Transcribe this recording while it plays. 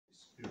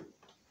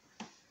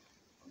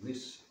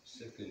this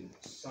second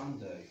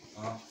Sunday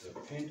after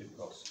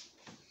Pentecost,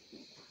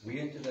 we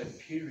enter that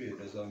period,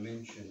 as I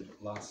mentioned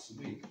last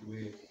week,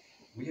 where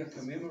we are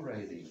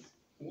commemorating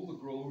all the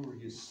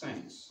glorious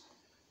saints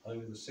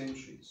over the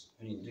centuries.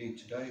 And indeed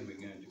today we're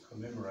going to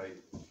commemorate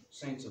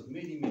saints of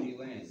many, many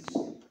lands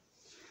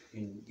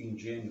in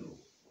general.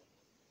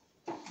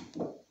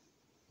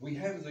 We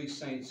have these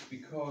saints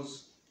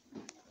because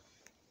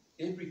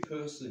every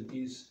person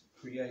is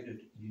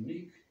created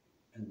unique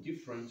and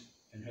different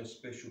and has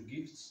special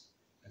gifts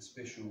and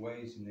special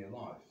ways in their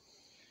life.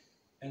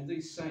 And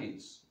these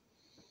saints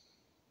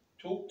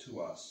talk to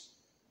us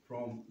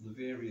from the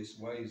various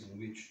ways in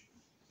which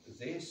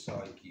their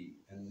psyche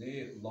and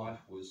their life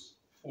was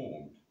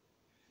formed.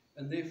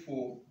 And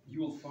therefore, you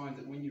will find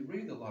that when you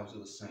read the lives of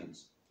the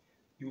saints,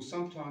 you'll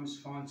sometimes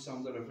find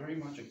some that are very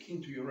much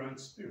akin to your own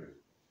spirit.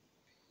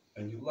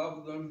 And you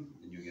love them,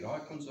 and you get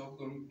icons of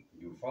them,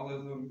 and you follow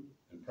them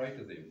and pray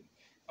to them.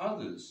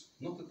 Others,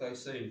 not that they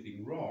say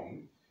anything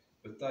wrong,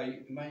 but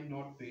they may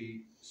not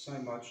be so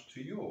much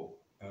to your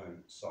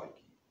own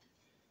psyche.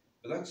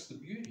 But that's the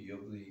beauty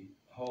of the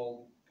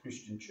whole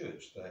Christian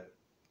church, that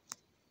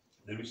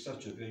there is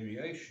such a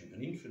variation,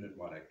 an infinite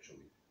one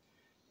actually,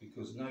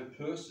 because no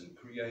person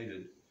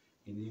created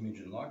in the image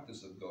and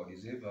likeness of God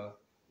is ever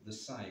the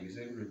same, is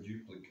ever a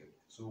duplicate.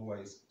 It's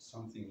always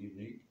something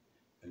unique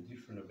and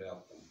different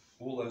about them.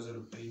 All those that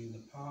have been in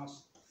the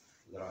past,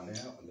 that are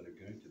now, and that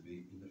are going to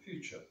be in the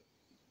future.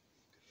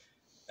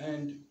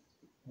 And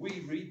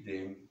we read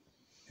them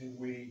and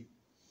we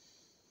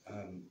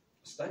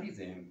study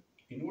them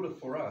in order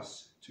for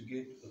us to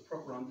get the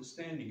proper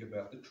understanding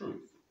about the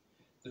truth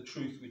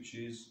which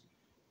is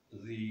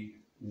the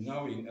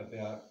knowing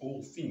about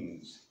all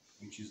things,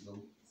 which is the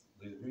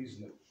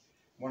reason that,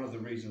 one of the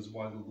reasons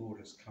why the Lord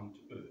has come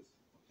to earth,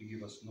 to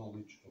give us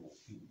knowledge of all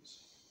things.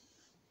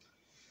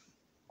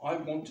 I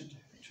wanted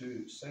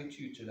to say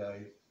to you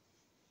today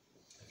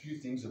a few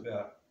things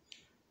about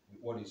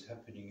what is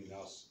happening in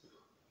us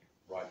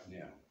right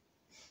now.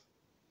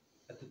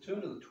 At the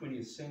turn of the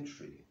 20th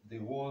century,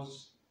 there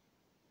was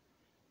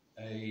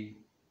a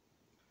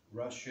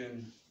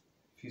Russian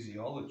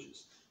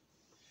physiologist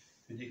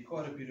who did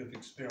quite a bit of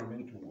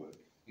experimental work.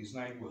 His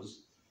name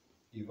was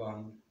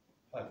Ivan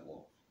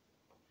Pavlov.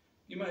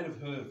 You may have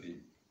heard of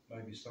him,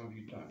 maybe some of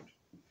you don't.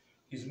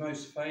 He's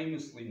most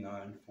famously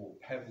known for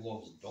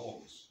Pavlov's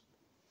dogs.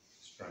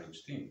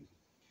 Strange thing.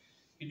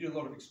 He did a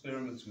lot of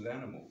experiments with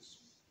animals,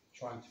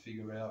 trying to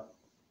figure out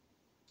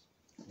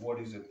what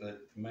is it that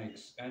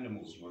makes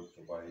animals work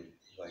the way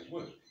they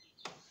work.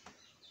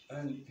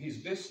 And his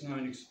best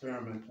known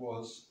experiment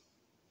was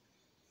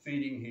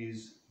feeding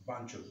his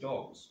bunch of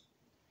dogs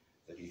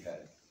that he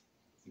had.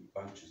 I think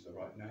bunch is the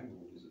right name,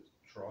 or what is it,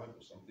 tribe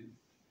or something?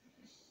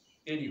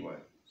 Anyway,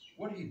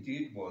 what he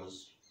did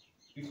was,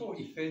 before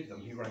he fed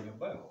them, he rang a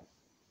bell.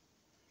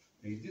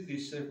 And he did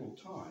this several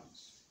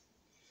times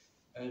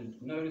and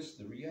noticed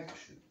the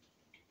reaction.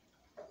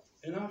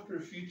 And after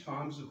a few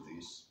times of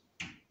this,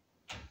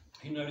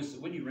 he noticed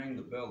that when he rang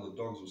the bell, the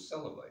dogs would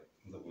salivate.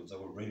 In other words, they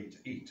were ready to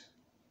eat.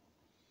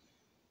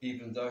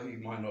 Even though he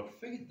might not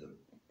feed them,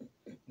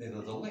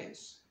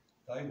 nevertheless,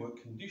 they were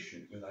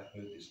conditioned when they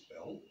heard this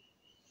bell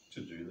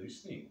to do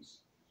these things.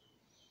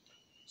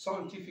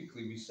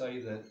 Scientifically, we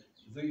say that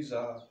these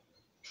are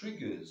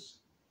triggers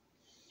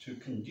to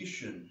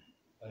condition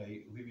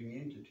a living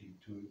entity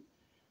to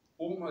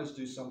almost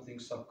do something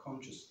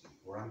subconsciously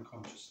or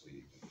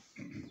unconsciously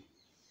even.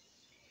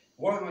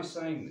 Why am I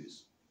saying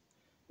this?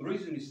 The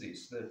reason is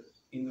this, that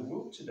in the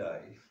world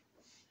today,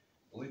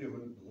 believe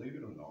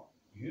it or not,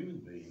 human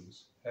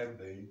beings have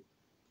been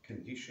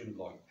conditioned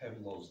like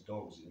Pavlov's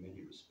dogs in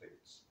many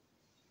respects.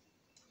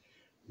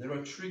 There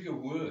are trigger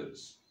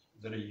words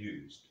that are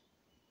used,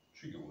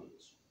 trigger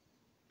words.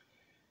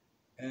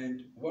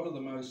 And one of the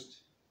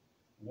most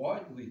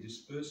widely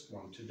dispersed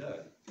one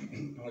today,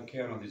 on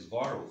account of this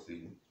viral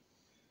thing,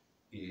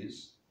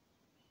 is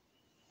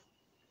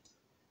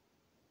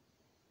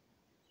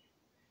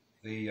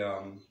the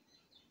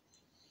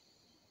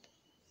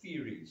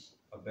theories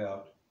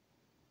about,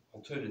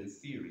 alternative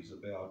theories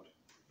about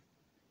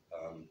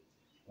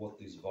what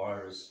this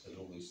virus and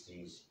all these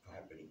things are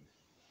happening.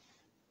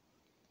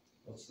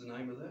 What's the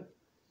name of that?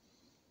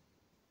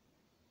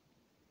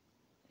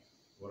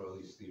 What are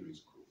these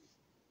theories called?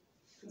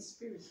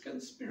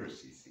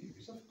 Conspiracy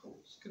theories, of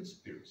course,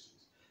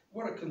 conspiracies.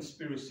 What are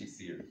conspiracy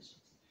theories?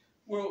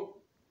 Well,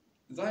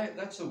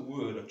 that's a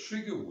word, a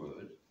trigger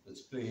word,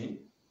 that's been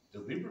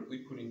deliberately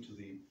put into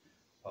the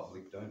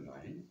public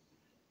domain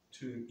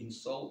to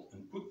insult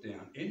and put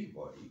down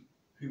anybody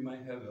who may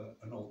have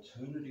an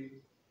alternative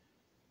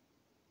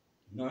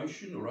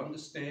notion or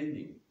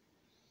understanding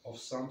of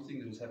something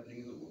that is happening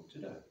in the world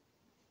today.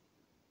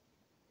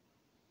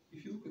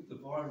 If you look at the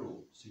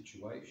viral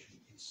situation,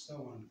 it's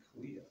so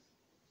unclear.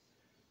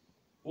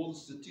 All the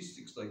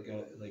statistics they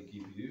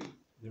give you,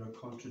 there are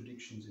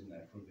contradictions in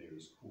that from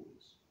various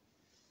quarters.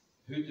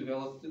 Who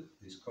developed it?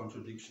 There's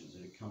contradictions.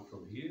 Did it come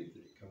from here? Did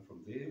it come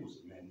from there? Was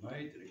it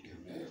man-made? Did it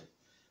come out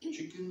of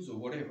chickens or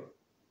whatever?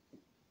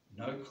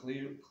 No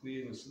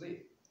clearness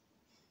there.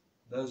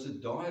 Those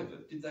that die of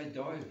it, did they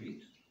die of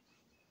it?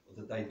 Or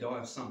did they die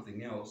of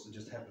something else that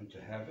just happened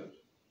to have it?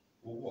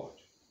 Or what?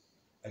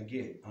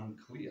 Again,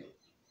 unclear.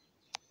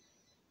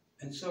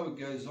 And so it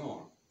goes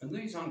on. And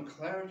these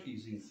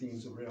unclarities in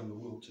things around the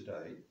world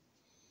today,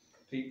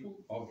 people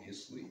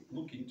obviously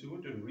look into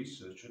it and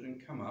research it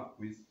and come up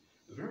with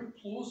a very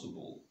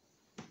plausible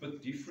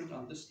but different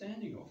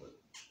understanding of it.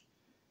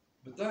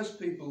 But those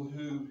people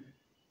who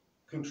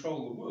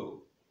control the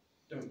world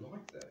don't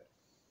like that,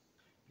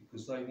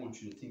 because they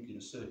want you to think in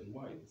a certain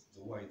way,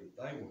 the way that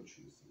they want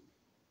you to think.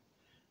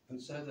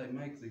 And so they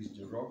make these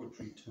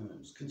derogatory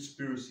terms,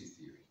 conspiracy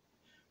theory.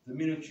 The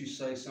minute you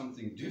say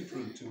something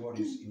different to what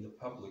is in the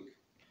publicly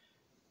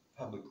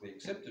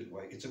accepted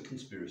way, it's a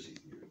conspiracy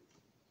theory.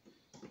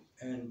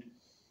 And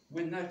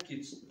when that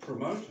gets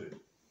promoted,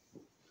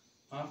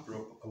 after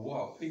a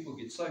while, people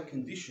get so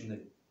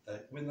conditioned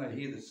that when they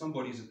hear that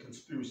somebody's a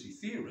conspiracy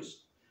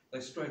theorist,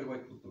 they straight away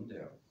put them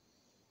down.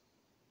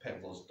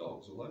 Pavlov's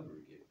dogs all over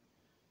again.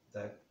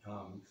 That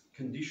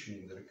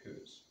conditioning that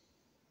occurs.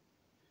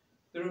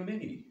 There are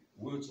many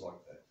words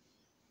like that.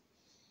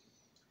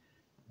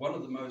 One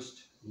of the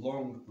most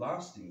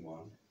long-lasting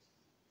one,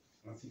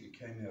 and I think it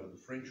came out of the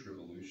French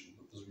Revolution,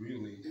 but was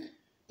really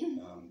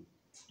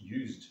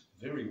used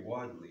very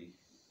widely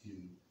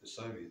in the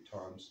Soviet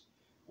times,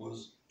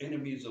 was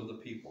enemies of the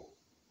people.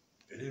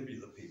 An enemy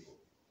of the people.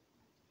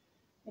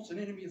 What's an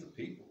enemy of the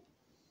people?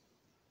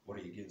 What,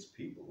 are you against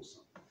people or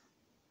something?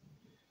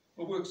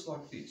 Well, it works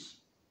like this.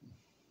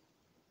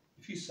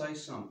 If you say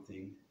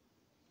something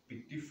a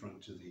bit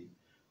different to the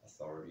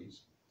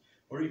authorities,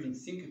 or even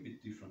think a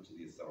bit different to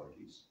the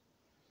authorities,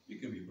 you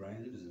can be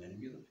branded as an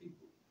enemy of the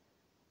people.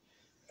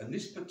 And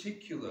this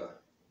particular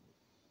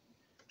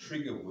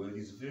trigger word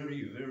is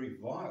very, very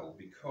vile,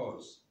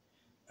 because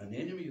an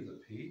enemy of the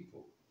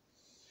people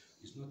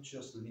is not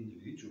just an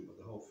individual, but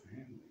the whole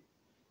family,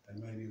 and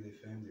maybe their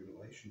family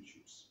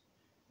relationships,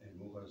 and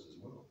all those as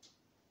well.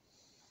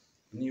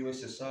 In the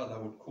USSR,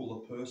 they would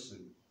call a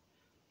person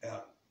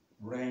out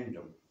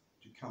random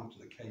to come to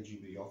the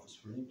KGB office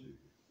for an interview.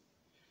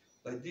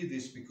 They did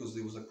this because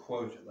there was a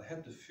quota. They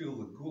had to fill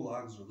the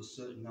gulags with a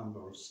certain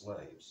number of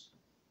slaves.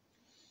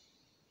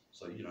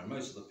 So, you know,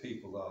 most of the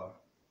people are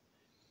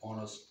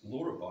honest,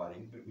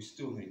 law-abiding, but we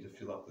still need to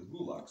fill up the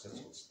gulags.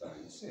 That's what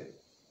Stalin said.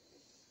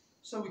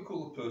 So we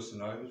call a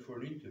person over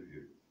for an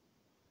interview.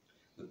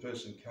 The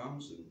person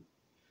comes, and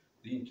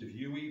the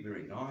interviewee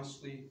very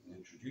nicely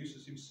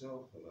introduces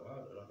himself.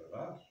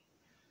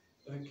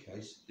 Okay,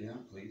 sit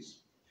down, please.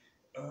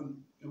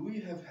 We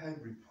have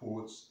had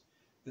reports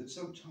that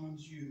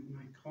sometimes you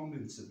make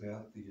comments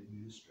about the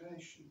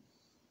administration.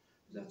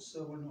 Is that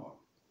so or not?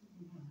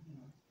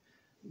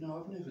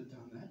 No, I've never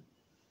done that.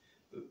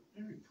 But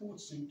the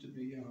reports seem to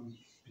be a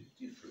bit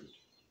different.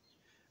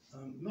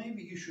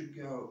 Maybe you should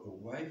go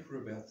away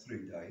for about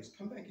 3 days,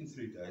 come back in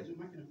 3 days and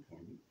make an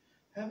appointment,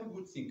 have a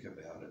good think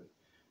about it,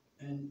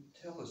 and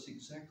tell us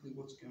exactly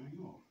what's going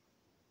on.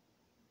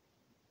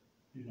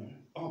 You know.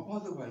 Oh,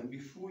 by the way,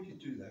 before you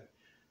do that,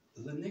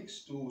 the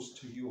next doors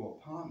to your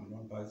apartment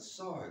on both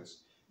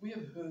sides, we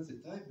have heard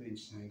that they've been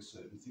saying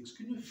certain things.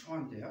 Can you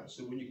find out?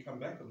 So when you come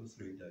back on the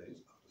 3 days,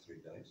 after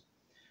 3 days,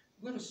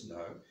 let us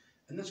know,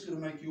 and that's going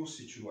to make your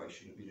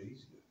situation a bit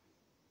easier.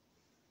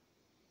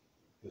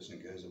 The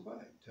person goes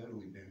away,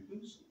 totally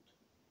bamboozled.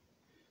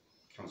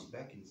 Comes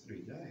back in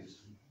 3 days.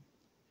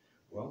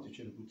 Well, did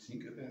you have a good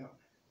think about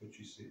what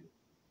you said?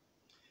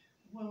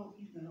 Well,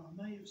 you know,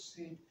 I may have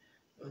said,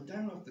 I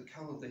don't like the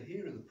colour of the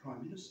hair of the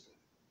Prime Minister.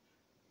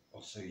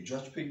 Oh, so you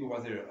judge people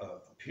by their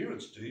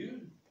appearance, do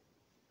you?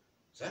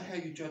 Is that how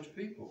you judge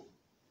people?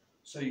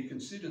 So you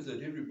consider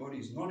that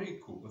everybody's not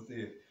equal, but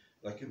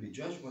they can be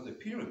judged by their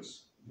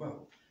appearance.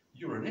 Well,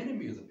 you're an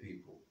enemy of the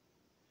people.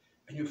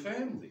 And your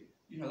family,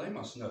 you know, they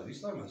must know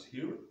this. They must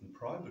hear it in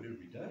private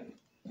every day.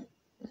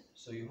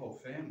 So your whole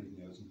family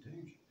knows in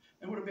danger.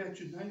 And what about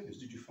your neighbours?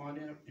 Did you find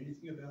out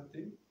anything about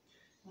them?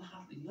 I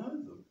hardly know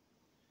them.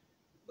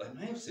 They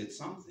may have said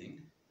something.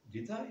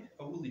 Did they?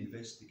 I will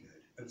investigate.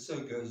 And so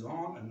it goes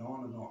on and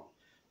on and on.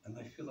 And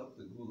they fill up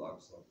the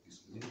gulags like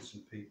this with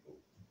innocent people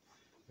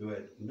who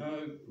had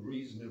no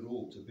reason at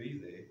all to be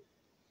there,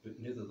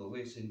 but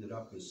nevertheless ended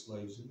up as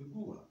slaves in the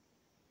gulag.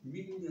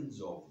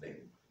 Millions of them.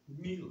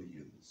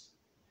 Millions.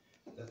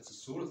 That's the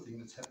sort of thing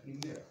that's happening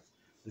there.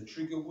 The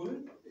trigger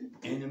word,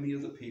 enemy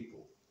of the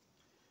people.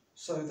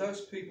 So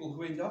those people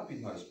who end up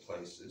in those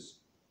places,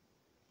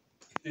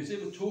 if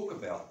there's ever talk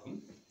about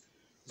them,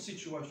 the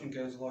situation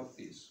goes like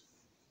this.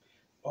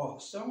 Oh,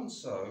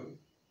 so-and-so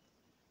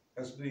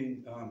has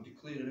been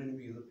declared an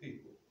enemy of the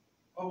people.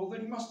 Oh, well,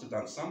 then he must have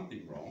done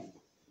something wrong.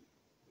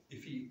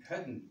 If he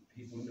hadn't,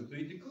 he wouldn't have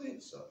been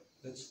declared so.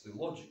 That's the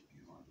logic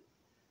behind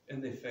it.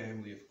 And their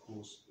family, of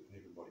course, and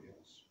everybody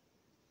else.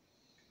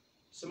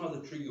 Some other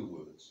trigger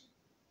words.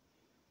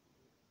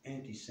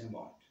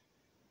 Anti-Semite.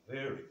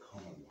 Very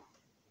common one.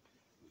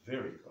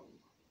 Very common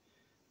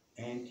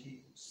one.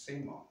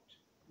 Anti-Semite.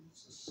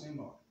 What's a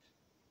Semite?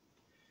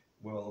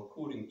 Well,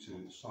 according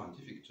to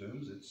scientific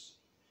terms, it's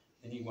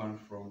anyone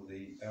from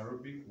the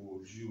Arabic or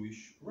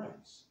Jewish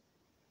race.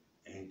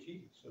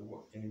 anti. So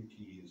what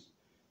anti is?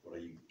 What, are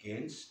you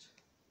against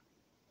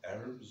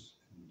Arabs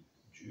and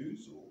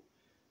Jews, or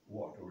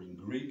what? Or in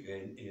Greek,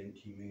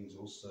 anti means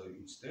also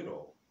instead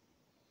of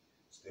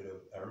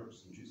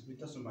Arabs and Jews. I mean, it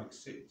doesn't make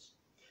sense.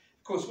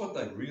 Of course, what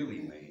they really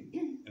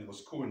mean, and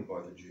was coined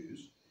by the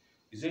Jews,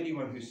 is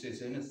anyone who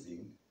says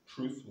anything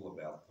truthful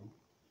about them,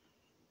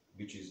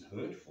 which is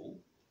hurtful,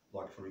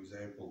 like, for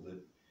example,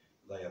 that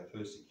they are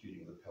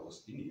persecuting the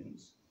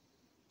Palestinians,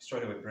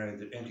 straight away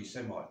branded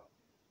anti-Semite.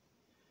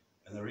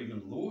 And there are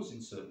even laws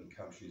in certain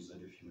countries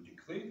that if you were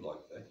declared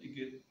like that, you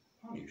get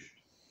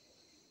punished.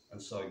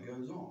 And so it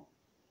goes on.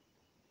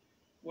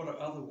 What are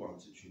other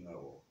ones that you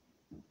know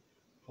of?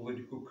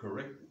 Political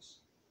correctness.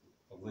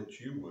 I'll let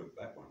you work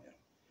that one out.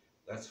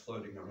 That's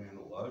floating around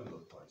all over the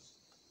place.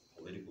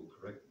 Political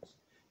correctness.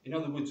 In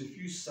other words, if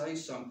you say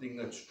something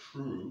that's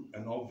true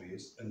and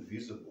obvious and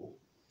visible,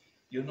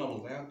 you're not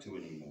allowed to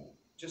anymore.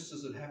 Just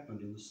as it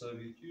happened in the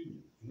Soviet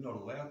Union. You're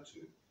not allowed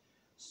to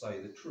say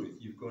the truth.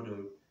 You've got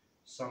to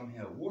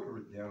somehow water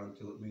it down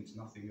until it means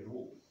nothing at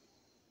all.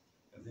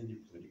 And then you're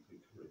politically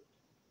correct.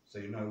 So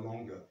you no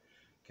longer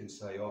can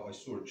say, oh, I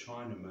saw a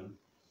Chinaman,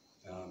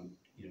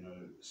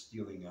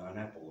 stealing an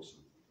apple or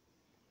something.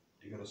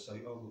 You've got to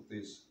say, oh,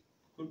 look,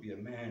 could be a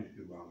man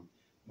who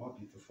might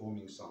be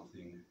performing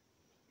something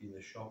in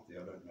the shop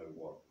there, I don't know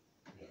what.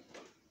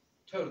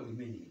 Totally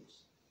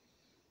meaningless.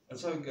 And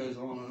so it goes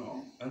on and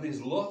on. And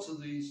there's lots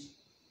of these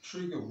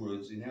trigger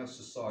words in our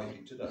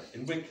society today,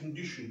 and we're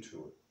conditioned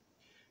to it.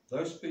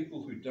 Those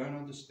people who don't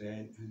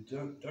understand, who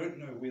don't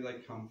know where they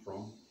come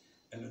from,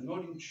 and are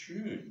not in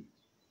tune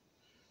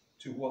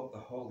to what the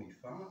Holy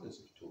Fathers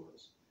have taught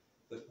us,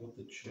 that what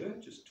the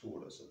Church has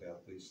taught us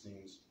about these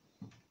things,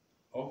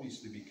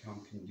 obviously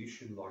become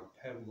conditioned like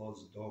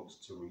Pavlov's dogs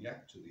to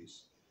react to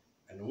this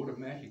and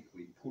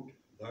automatically put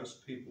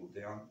those people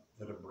down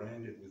that are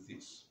branded with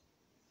this.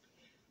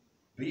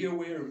 Be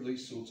aware of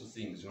these sorts of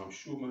things, and I'm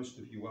sure most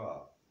of you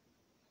are,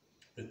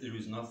 that there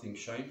is nothing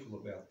shameful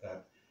about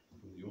that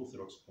from the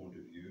Orthodox point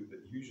of view, but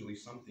usually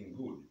something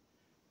good,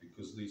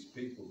 because these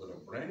people that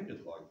are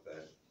branded like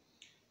that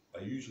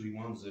are usually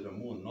ones that are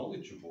more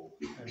knowledgeable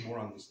and more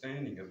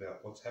understanding about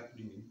what's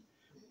happening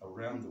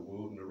around the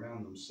world and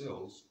around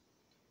themselves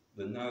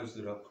than those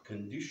that are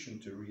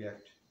conditioned to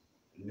react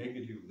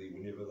negatively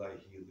whenever they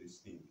hear these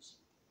things.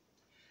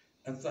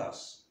 And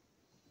thus,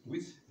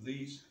 with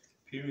these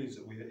periods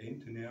that we are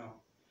into now,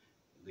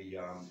 the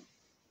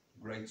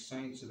great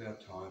saints of our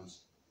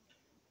times,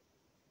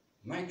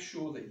 make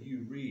sure that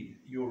you read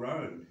your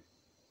own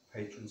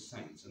patron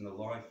saints and the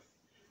life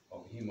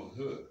of him or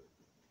her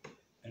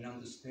and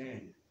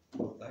understand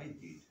what they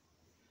did.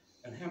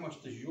 And how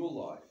much does your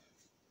life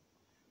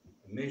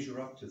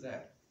measure up to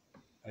that?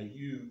 Are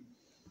you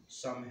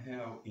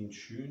somehow in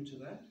tune to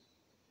that?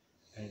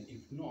 And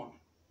if not,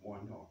 why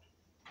not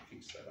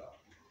fix that up?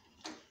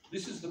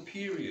 This is the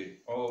period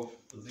of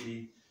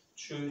the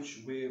church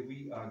where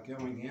we are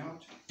going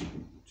out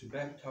to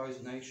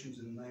baptize nations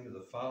in the name of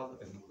the Father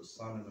and of the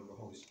Son and of the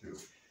Holy Spirit.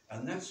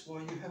 And that's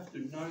why you have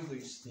to know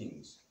these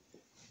things,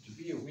 to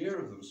be aware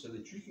of them so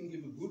that you can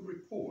give a good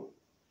report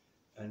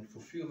and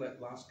fulfill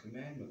that last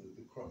commandment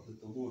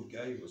that the Lord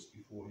gave us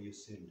before he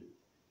ascended,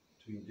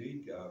 to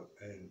indeed go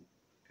and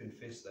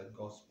confess that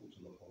gospel to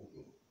the whole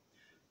world.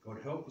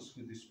 God help us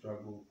with this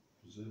struggle,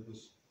 preserve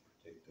us